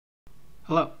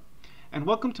Hello, and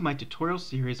welcome to my tutorial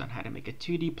series on how to make a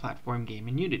 2D platform game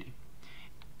in Unity.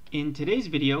 In today's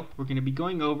video, we're going to be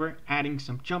going over adding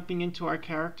some jumping into our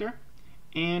character,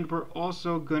 and we're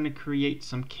also going to create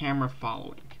some camera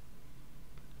following.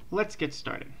 Let's get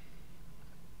started.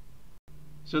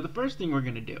 So the first thing we're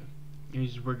going to do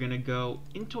is we're going to go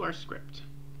into our script,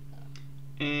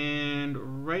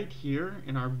 and right here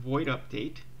in our void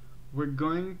update, we're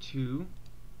going to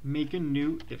make a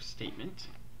new if statement.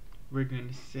 We're going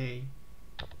to say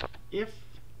if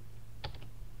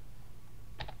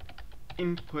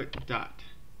input dot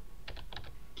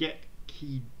get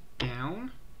key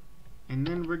down, and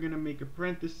then we're going to make a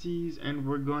parentheses and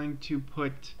we're going to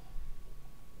put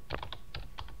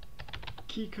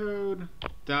keycode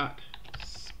dot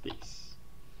space,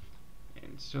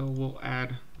 and so we'll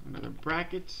add another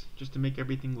bracket just to make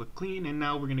everything look clean. And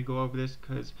now we're going to go over this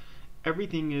because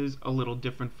everything is a little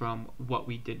different from what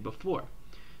we did before.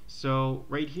 So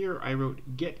right here I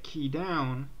wrote get key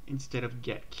down instead of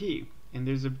get key, and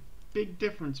there's a big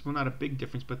difference. Well, not a big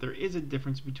difference, but there is a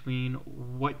difference between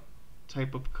what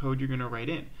type of code you're going to write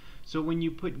in. So when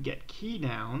you put get key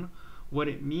down, what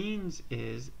it means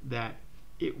is that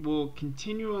it will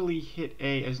continually hit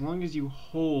A as long as you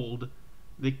hold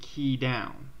the key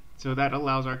down. So that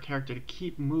allows our character to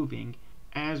keep moving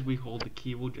as we hold the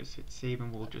key. We'll just hit save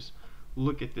and we'll just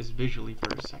look at this visually for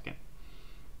a second.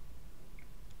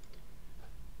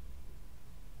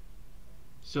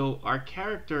 So our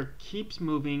character keeps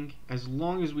moving as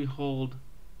long as we hold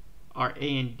our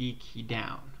A and D key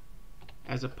down,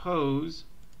 as opposed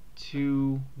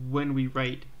to when we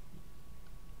write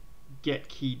get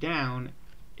key down,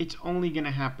 it's only going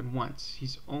to happen once.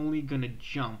 He's only going to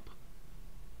jump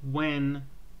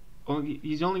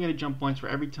he's only going to jump once for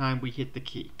every time we hit the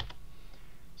key.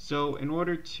 So in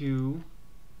order to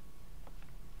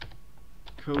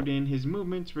code in his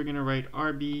movements, we're going to write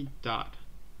rb dot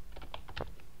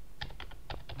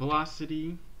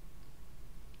velocity,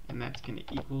 and that's going to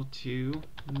equal to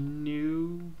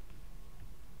new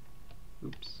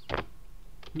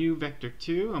vector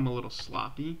 2. I'm a little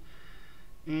sloppy,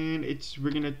 and we're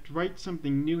going to write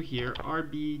something new here,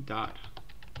 rb dot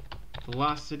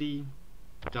velocity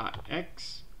dot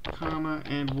x, comma,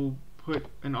 and we'll put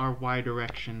in our y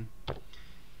direction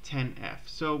 10f.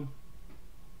 So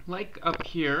like up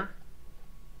here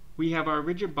we have our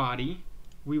rigid body,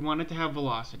 we want it to have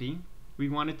velocity, we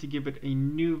wanted to give it a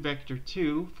new vector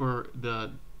 2 for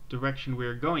the direction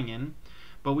we're going in,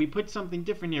 but we put something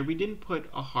different here. We didn't put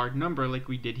a hard number like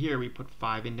we did here. We put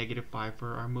 5 and -5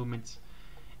 for our movements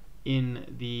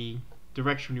in the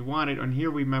direction we wanted. And here,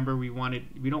 remember, we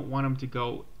don't want them to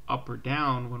go up or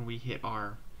down when we hit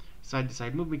our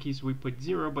side-to-side movement key, so we put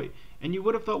 0. And you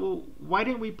would have thought, well, why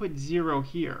didn't we put 0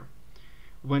 here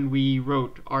when we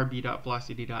wrote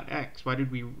rb.velocity.x? Why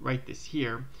did we write this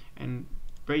here? And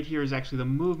right here is actually the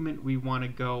movement we want to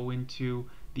go into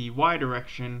the y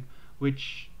direction,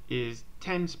 which is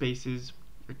 10 spaces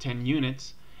or 10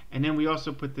 units. And then we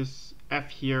also put this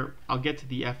f here. I'll get to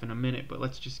the f in a minute, but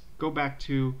let's just go back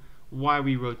to why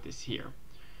we wrote this here.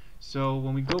 So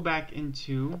when we go back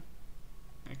into,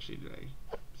 actually, did I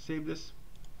save this?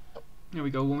 There we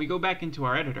go. When we go back into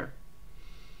our editor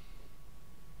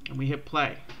and we hit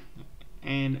play,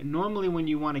 and normally when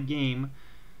you want a game,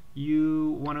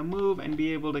 you want to move and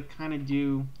be able to kind of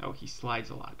do, oh, he slides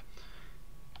a lot.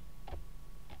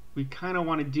 We kind of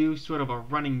want to do sort of a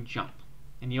running jump,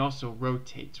 and he also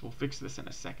rotates. We'll fix this in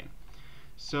a second.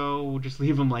 So we'll just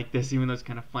leave him like this, even though it's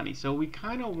kind of funny. So we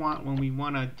kind of want, when we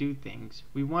want to do things,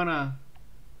 we want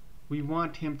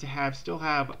him to still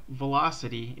have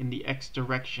velocity in the x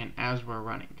direction as we're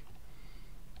running,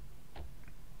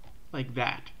 like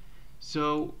that.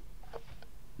 So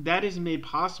that is made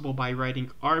possible by writing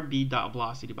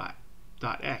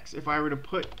rb.velocity.x. If I were to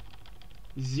put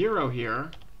 0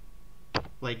 here,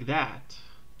 like that,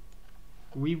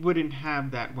 we wouldn't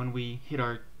have that when we hit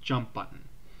our jump button.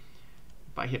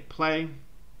 If I hit play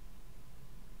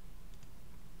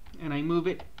and I move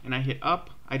it and I hit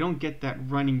up, I don't get that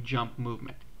running jump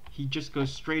movement. He just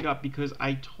goes straight up because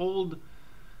I told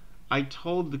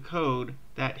the code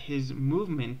that his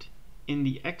movement in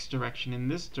the x direction, in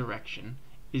this direction,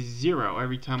 is 0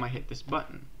 every time I hit this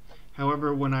button.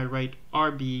 However, when I write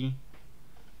rb.velocity,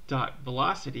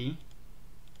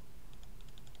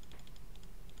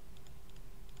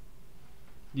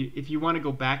 if you want to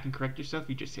go back and correct yourself,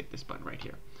 you just hit this button right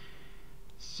here.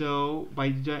 So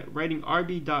by writing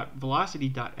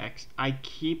rb.velocity.x, I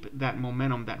keep that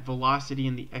momentum, that velocity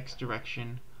in the x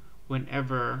direction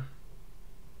whenever,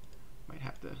 might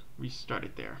have to restart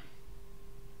it there.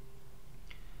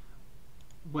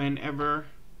 Whenever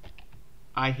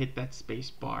I hit that space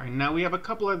bar. And now we have a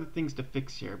couple other things to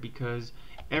fix here, because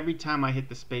every time I hit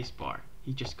the space bar,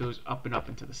 he just goes up and up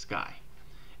into the sky.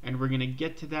 And we're going to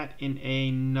get to that in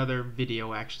another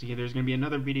video. Actually, there's going to be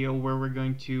another video where we're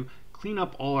going to clean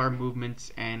up all our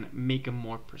movements and make them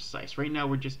more precise. Right now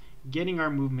we're just getting our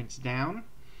movements down,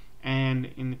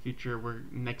 and in the future,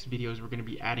 next videos we're going to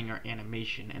be adding our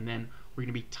animation, and then we're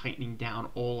going to be tightening down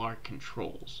all our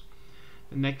controls.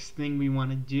 The next thing we want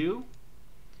to do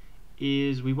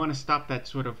is we want to stop that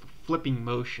sort of flipping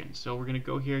motion. So we're going to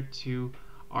go here to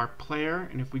our player,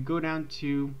 and if we go down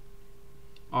to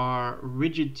our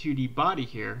rigid 2D body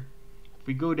here, if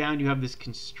we go down, you have this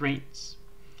constraints,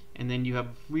 and then you have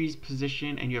freeze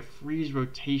position and you have freeze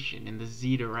rotation in the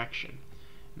Z direction.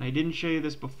 And I didn't show you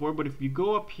this before, but if you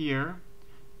go up here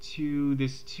to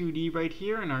this 2D right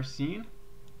here in our scene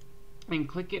and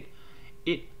click it,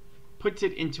 it puts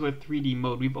it into a 3D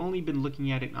mode. We've only been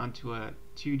looking at it onto a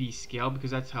 2D scale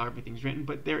because that's how everything's written,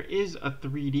 but there is a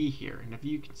 3D here. And if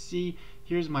you can see,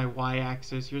 here's my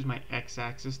y-axis, here's my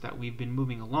x-axis that we've been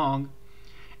moving along,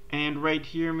 and right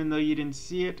here, even though you didn't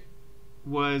see it,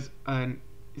 was a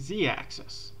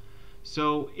z-axis.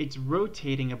 So it's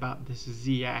rotating about this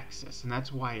z-axis, and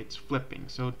that's why it's flipping.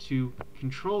 So to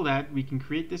control that, we can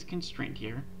create this constraint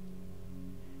here,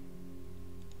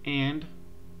 and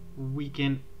we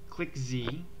can click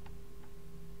Z.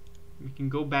 We can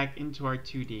go back into our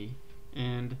 2D,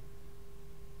 and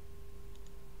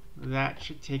that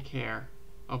should take care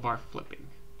of our flipping.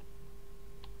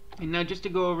 And now just to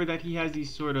go over that, he has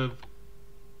these sort of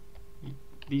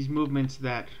these movements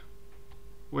that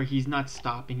where he's not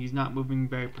stopping, he's not moving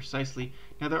very precisely.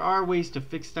 Now there are ways to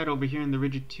fix that over here in the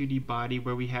rigid 2D body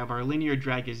where we have our linear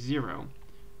drag is 0.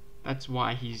 That's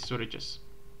why he's sort of just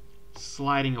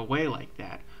sliding away like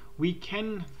that. We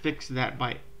can fix that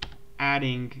by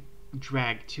adding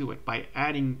drag to it. By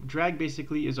adding drag,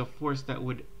 basically is a force that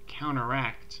would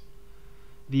counteract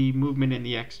the movement in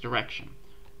the x direction.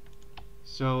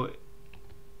 So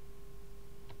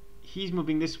he's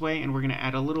moving this way, and we're going to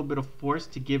add a little bit of force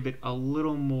to give it a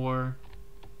little more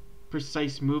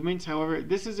precise movements. However,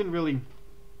 this isn't really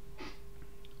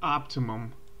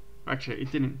optimum. Actually,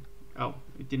 it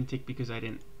didn't take because I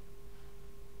didn't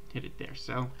hit it there.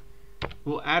 So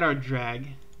we'll add our drag.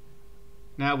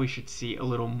 Now we should see a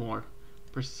little more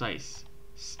precise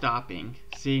stopping.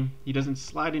 See, he doesn't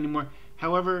slide anymore.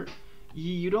 However,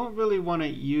 you don't really want to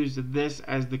use this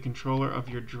as the controller of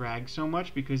your drag so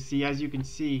much, because see, as you can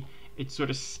see, it sort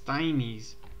of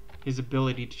stymies his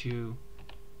ability to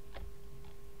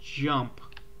jump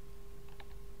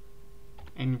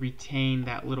and retain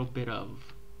that little bit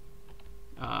of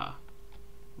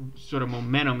sort of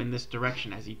momentum in this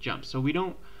direction as he jumps. So we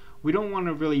don't want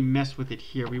to really mess with it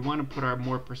here. We want to put our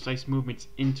more precise movements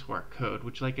into our code,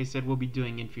 which, like I said, we'll be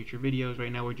doing in future videos.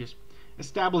 Right now we're just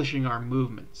establishing our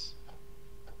movements.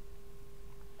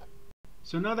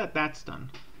 So now that that's done,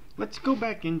 let's go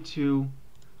back into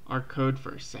our code for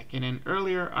a second. And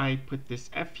earlier I put this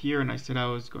F here and I said I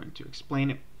was going to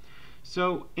explain it.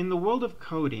 So in the world of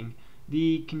coding,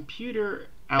 the computer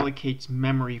allocates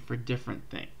memory for different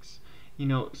things. You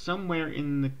know, somewhere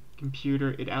in the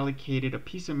computer it allocated a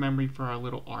piece of memory for our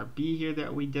little RB here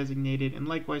that we designated, and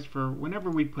likewise for whenever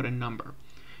we put a number.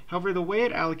 However, the way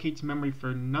it allocates memory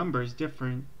for numbers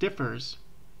differs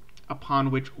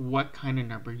upon what kind of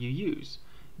number you use.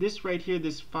 This right here,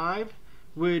 this 5,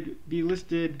 would be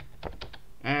listed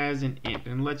as an int,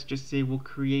 and let's just say we'll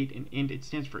create an int. It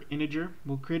stands for integer.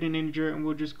 We'll create an integer and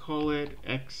we'll just call it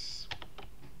x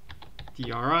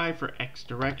DRI for x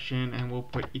direction, and we'll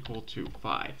put equal to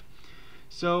 5.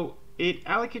 So it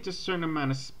allocates a certain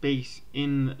amount of space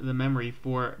in the memory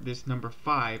for this number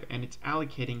 5, and it's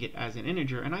allocating it as an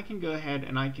integer, and I can go ahead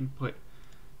and I can put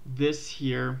this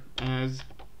here as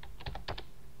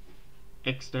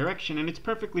x direction, and it's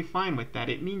perfectly fine with that.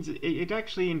 It means it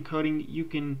actually, in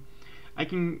coding, I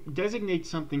can designate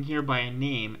something here by a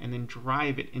name and then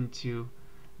drive it into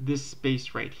this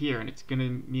space right here, and it's going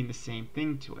to mean the same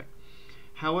thing to it.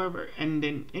 However, and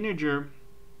an integer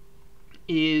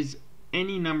is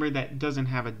any number that doesn't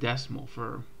have a decimal,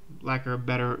 for lack of a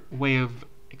better way of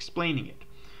explaining it.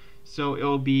 So it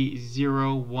will be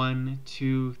 0, 1,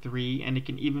 2, 3, and it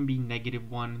can even be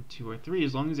 -1, 2, or 3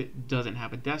 as long as it doesn't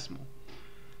have a decimal.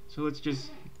 So let's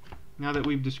just, now that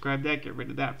we've described that, get rid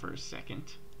of that for a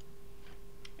second.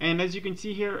 And as you can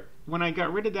see here, when I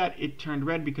got rid of that, it turned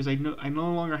red because I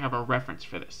no longer have a reference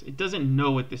for this. It doesn't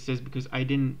know what this is because I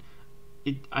didn't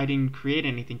create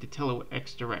anything to tell it what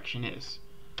x direction is.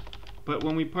 But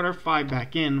when we put our 5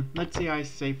 back in, let's say I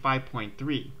say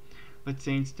 5.3. Let's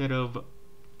say instead of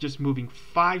just moving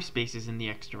 5 spaces in the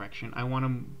x direction. I want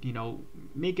to,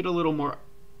 make it a little more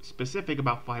specific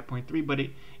about 5.3, but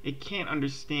it can't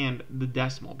understand the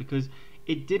decimal because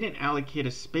it didn't allocate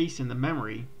a space in the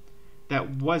memory that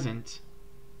wasn't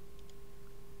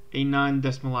a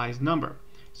non-decimalized number.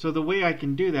 So the way I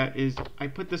can do that is I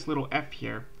put this little f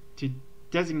here to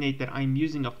designate that I'm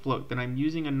using a float, that I'm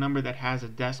using a number that has a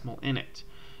decimal in it.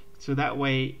 So that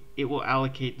way it will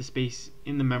allocate the space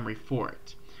in the memory for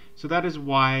it. So that is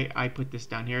why I put this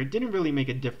down here. It didn't really make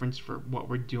a difference for what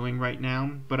we're doing right now,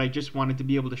 but I just wanted to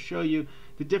be able to show you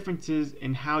the differences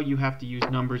in how you have to use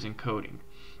numbers in coding.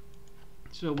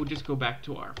 So we'll just go back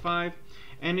to R5,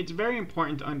 and it's very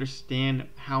important to understand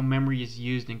how memory is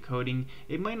used in coding.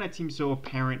 It might not seem so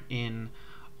apparent in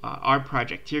our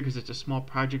project here because it's a small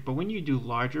project, but when you do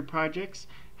larger projects,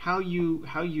 how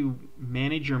you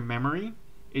manage your memory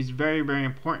is very, very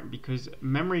important because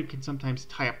memory can sometimes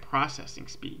tie up processing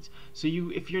speeds. So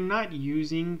if you're not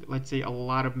using, let's say, a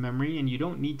lot of memory and you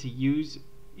don't need to use,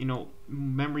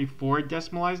 memory for a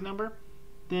decimalized number,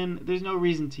 then there's no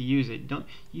reason to use it.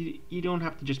 You don't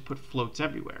have to just put floats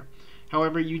everywhere.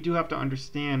 However, you do have to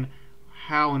understand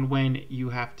how and when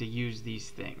you have to use these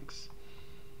things.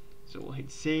 So we'll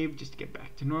hit save just to get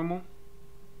back to normal.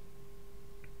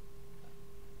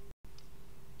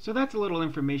 So that's a little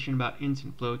information about ints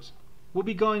and floats. We'll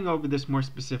be going over this more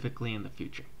specifically in the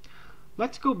future.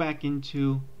 Let's go back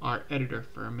into our editor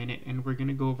for a minute, and we're going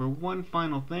to go over one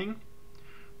final thing.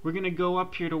 We're going to go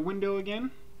up here to Window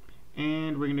again,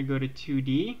 and we're going to go to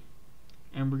 2D,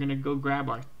 and we're going to go grab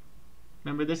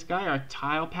remember this guy, our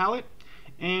tile palette,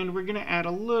 and we're going to add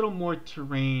a little more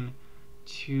terrain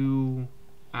to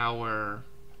our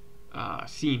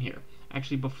scene here.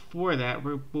 Actually, before that,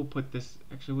 we'll put this,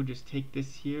 we'll just take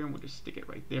this here and we'll just stick it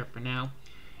right there for now.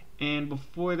 And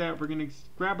before that, we're going to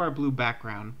grab our blue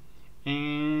background,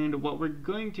 and what we're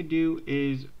going to do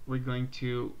is we're going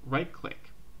to right click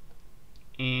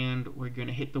and we're going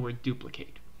to hit the word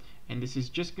duplicate. And this is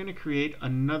just going to create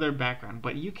another background,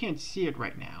 but you can't see it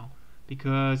right now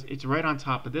because it's right on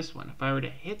top of this one. If I were to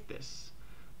hit this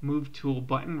move tool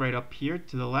button right up here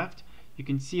to the left, you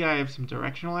can see I have some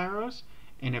directional arrows.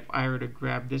 And if I were to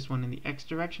grab this one in the X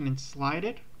direction and slide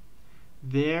it,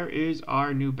 there is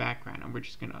our new background. And we're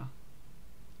just going to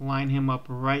line him up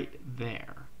right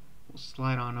there. We'll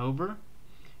slide on over.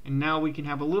 And now we can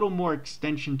have a little more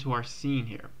extension to our scene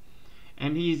here.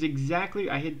 And he's exactly,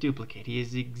 I hit duplicate, he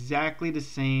is exactly the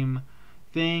same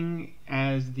thing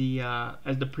as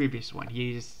the previous one.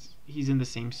 He's in the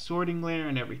same sorting layer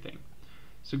and everything.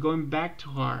 So going back to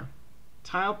our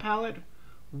tile palette,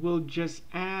 we'll just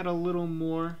add a little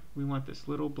more. We want this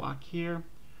little block here.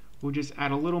 We'll just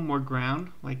add a little more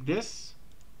ground like this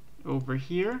over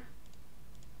here,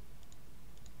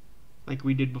 like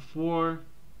we did before.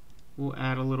 We'll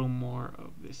add a little more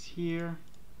of this here,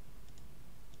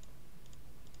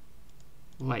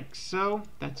 like so.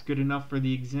 That's good enough for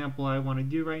the example I want to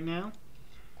do right now.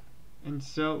 And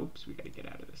so, oops, we got to get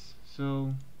out of this.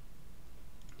 So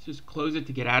let's just close it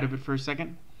to get out of it for a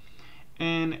second.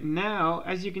 And now,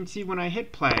 as you can see, when I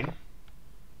hit play,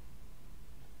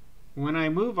 when I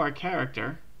move our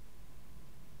character,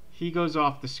 he goes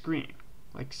off the screen,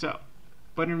 like so.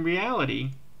 But in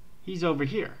reality, he's over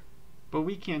here. But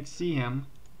we can't see him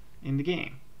in the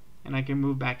game. And I can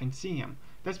move back and see him.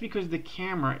 That's because the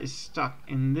camera is stuck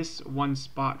in this one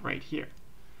spot right here.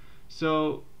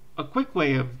 So a quick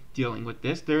way of dealing with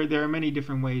this, there are many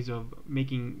different ways of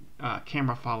making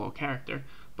camera follow character.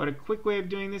 But a quick way of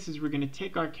doing this is we're going to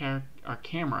take our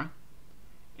camera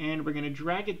and we're going to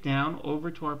drag it down over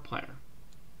to our player,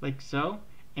 like so.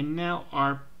 And now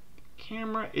our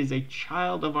camera is a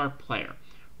child of our player.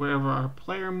 Wherever our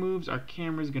player moves, our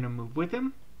camera is going to move with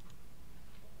him.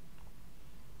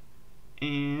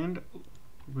 And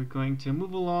we're going to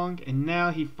move along, and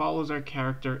now he follows our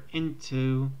character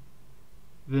into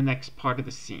the next part of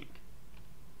the scene.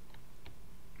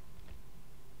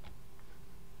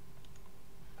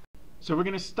 So we're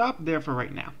going to stop there for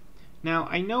right now. Now,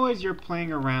 I know as you're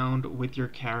playing around with your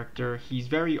character, he's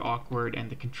very awkward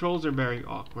and the controls are very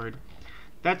awkward.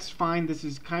 That's fine. This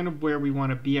is kind of where we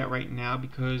want to be at right now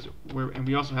because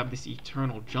we also have this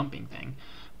eternal jumping thing.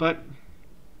 But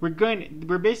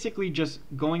we're basically just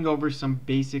going over some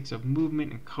basics of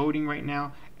movement and coding right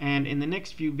now, and in the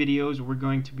next few videos we're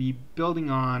going to be building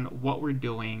on what we're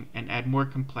doing and add more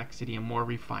complexity and more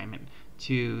refinement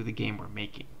to the game we're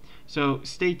making. So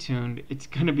stay tuned, it's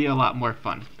going to be a lot more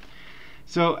fun.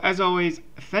 So as always,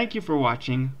 thank you for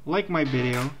watching, like my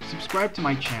video, subscribe to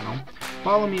my channel,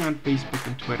 follow me on Facebook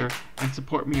and Twitter, and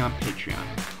support me on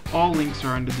Patreon. All links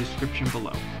are in the description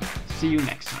below. See you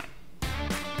next time.